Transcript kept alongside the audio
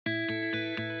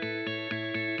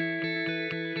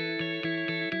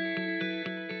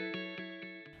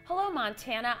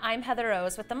Montana. I'm Heather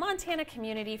Rose with the Montana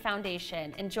Community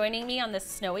Foundation, and joining me on this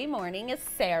snowy morning is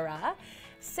Sarah.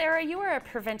 Sarah, you are a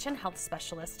prevention health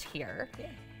specialist here. Yeah.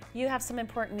 You have some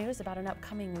important news about an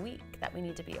upcoming week that we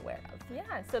need to be aware of.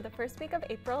 Yeah, so the first week of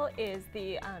April is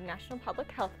the National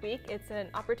Public Health Week. It's an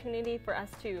opportunity for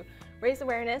us to raise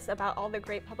awareness about all the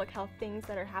great public health things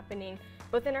that are happening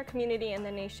both in our community and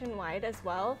then nationwide as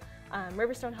well.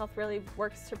 Riverstone Health really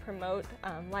works to promote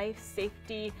life,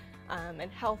 safety,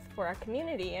 and health for our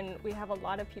community, and we have a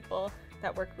lot of people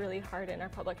that work really hard in our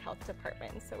public health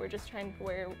department, so we're just trying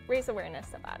to raise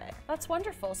awareness about it. That's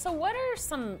wonderful. So what are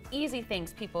some easy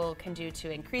things people can do to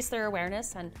increase their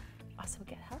awareness and also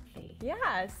get healthy?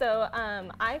 Yeah, so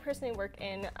I personally work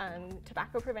in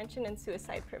tobacco prevention and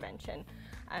suicide prevention.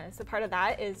 So part of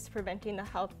that is preventing the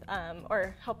health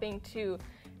or helping to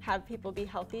have people be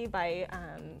healthy by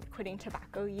quitting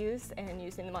tobacco use and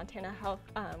using the Montana Health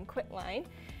Quit line.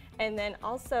 And then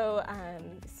also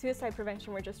suicide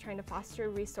prevention, we're just trying to foster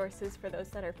resources for those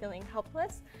that are feeling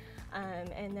helpless,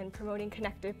 and then promoting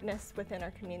connectiveness within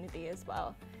our community as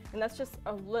well. And that's just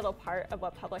a little part of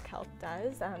what public health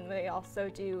does. They also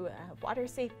do water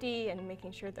safety and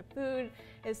making sure the food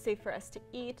is safe for us to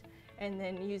eat, and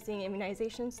then using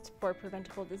immunizations for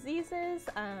preventable diseases.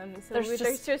 So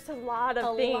there's just a lot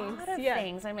of things.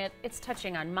 Things. I mean, it's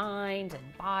touching on mind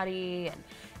and body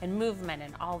and movement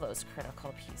and all those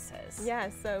critical pieces.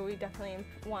 Yeah, so we definitely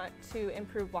want to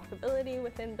improve walkability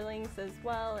within Billings as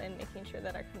well, and making sure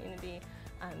that our community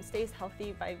stays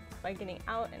healthy by getting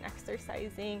out and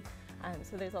exercising.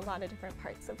 So there's a lot of different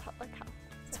parts of public health.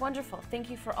 It's wonderful. Thank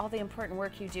you for all the important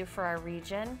work you do for our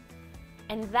region.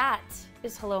 And that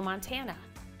is Hello Montana.